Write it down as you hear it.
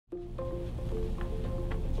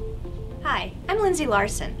Hi, I'm Lindsay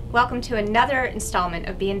Larson. Welcome to another installment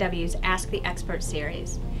of B&W's Ask the Expert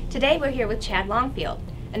series. Today we're here with Chad Longfield,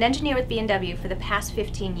 an engineer with B&W for the past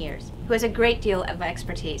 15 years, who has a great deal of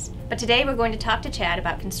expertise. But today we're going to talk to Chad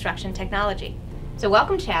about construction technology. So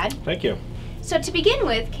welcome, Chad. Thank you. So to begin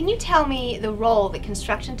with, can you tell me the role that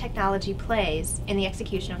construction technology plays in the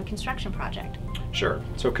execution of a construction project? Sure.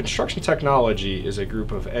 So construction technology is a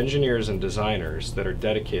group of engineers and designers that are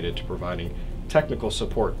dedicated to providing technical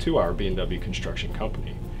support to our B&W construction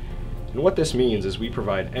company. And what this means is we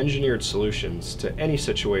provide engineered solutions to any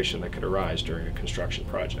situation that could arise during a construction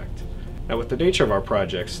project. Now, with the nature of our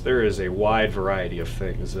projects, there is a wide variety of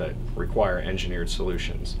things that require engineered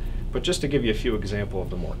solutions. But just to give you a few examples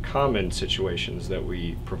of the more common situations that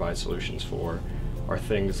we provide solutions for are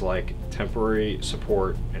things like temporary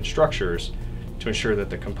support and structures to ensure that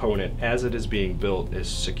the component as it is being built is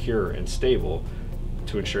secure and stable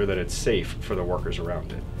to ensure that it's safe for the workers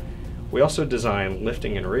around it. We also design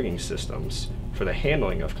lifting and rigging systems for the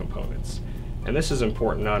handling of components. And this is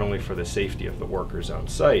important not only for the safety of the workers on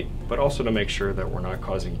site, but also to make sure that we're not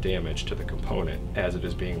causing damage to the component as it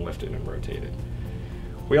is being lifted and rotated.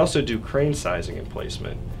 We also do crane sizing and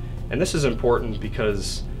placement. And this is important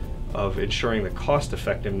because of ensuring the cost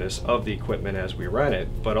effectiveness of the equipment as we rent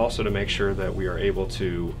it, but also to make sure that we are able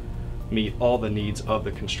to meet all the needs of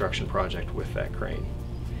the construction project with that crane.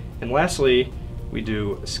 And lastly, we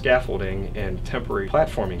do scaffolding and temporary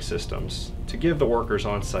platforming systems to give the workers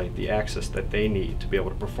on site the access that they need to be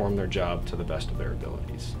able to perform their job to the best of their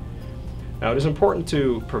abilities. Now, it is important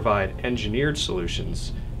to provide engineered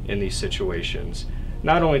solutions in these situations,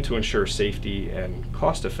 not only to ensure safety and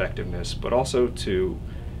cost effectiveness, but also to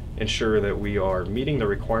ensure that we are meeting the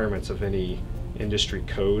requirements of any industry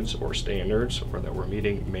codes or standards, or that we're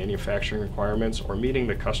meeting manufacturing requirements or meeting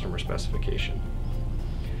the customer specification.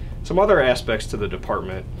 Some other aspects to the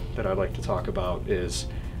department that I'd like to talk about is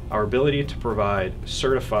our ability to provide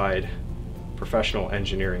certified professional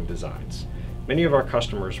engineering designs. Many of our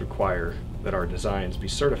customers require that our designs be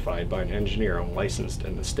certified by an engineer and licensed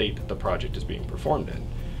in the state that the project is being performed in.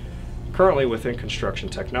 Currently, within construction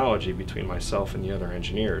technology, between myself and the other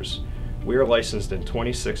engineers, we are licensed in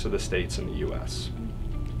 26 of the states in the U.S.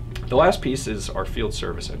 The last piece is our field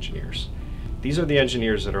service engineers. These are the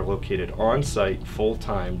engineers that are located on site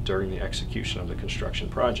full-time during the execution of the construction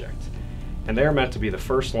project. And they are meant to be the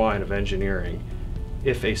first line of engineering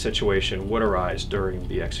if a situation would arise during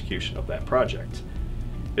the execution of that project.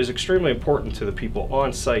 It is extremely important to the people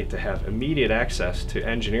on site to have immediate access to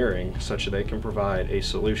engineering such that they can provide a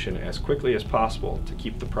solution as quickly as possible to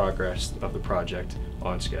keep the progress of the project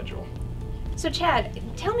on schedule. So Chad,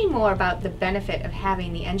 tell me more about the benefit of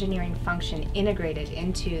having the engineering function integrated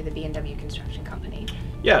into the B&W construction company.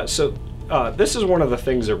 Yeah, so this is one of the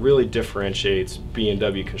things that really differentiates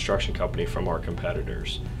B&W Construction Company from our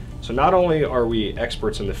competitors. So not only are we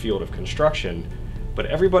experts in the field of construction, but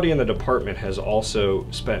everybody in the department has also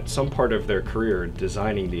spent some part of their career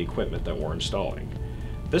designing the equipment that we're installing.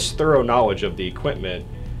 This thorough knowledge of the equipment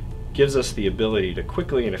gives us the ability to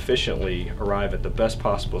quickly and efficiently arrive at the best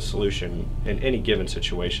possible solution in any given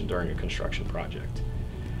situation during a construction project.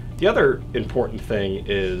 The other important thing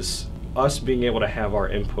is us being able to have our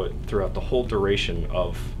input throughout the whole duration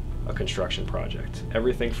of a construction project,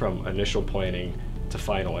 everything from initial planning to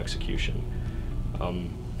final execution.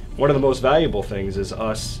 One of the most valuable things is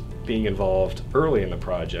us being involved early in the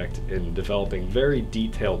project in developing very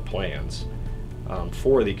detailed plans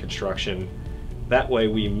for the construction. That way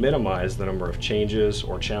we minimize the number of changes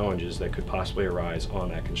or challenges that could possibly arise on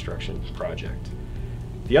that construction project.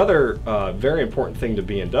 The other very important thing to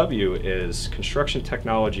B&W is construction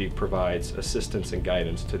technology provides assistance and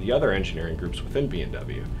guidance to the other engineering groups within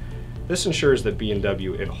B&W. This ensures that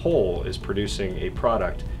B&W in whole is producing a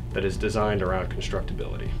product that is designed around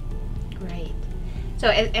constructability. Great. So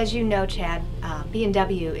as you know, Chad,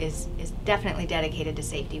 B&W is definitely dedicated to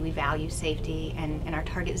safety. We value safety and our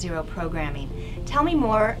Target Zero programming. Tell me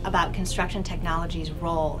more about construction technology's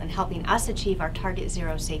role in helping us achieve our Target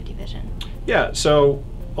Zero safety vision. Yeah, so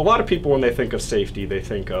a lot of people when they think of safety, they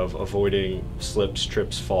think of avoiding slips,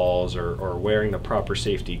 trips, falls, or wearing the proper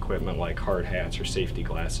safety equipment like hard hats or safety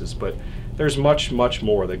glasses, but there's much, much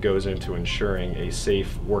more that goes into ensuring a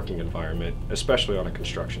safe working environment, especially on a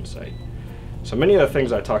construction site. So many of the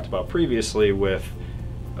things I talked about previously with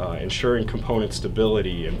ensuring component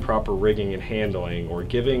stability and proper rigging and handling, or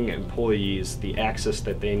giving employees the access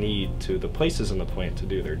that they need to the places in the plant to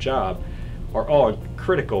do their job, are all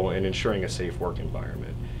critical in ensuring a safe work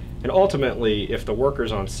environment. And ultimately, if the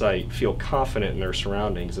workers on site feel confident in their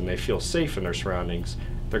surroundings and they feel safe in their surroundings,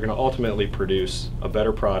 they're going to ultimately produce a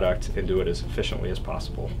better product and do it as efficiently as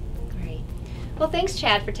possible. Great. Well, thanks,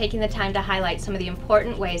 Chad, for taking the time to highlight some of the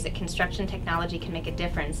important ways that construction technology can make a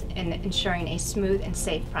difference in ensuring a smooth and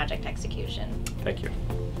safe project execution. Thank you.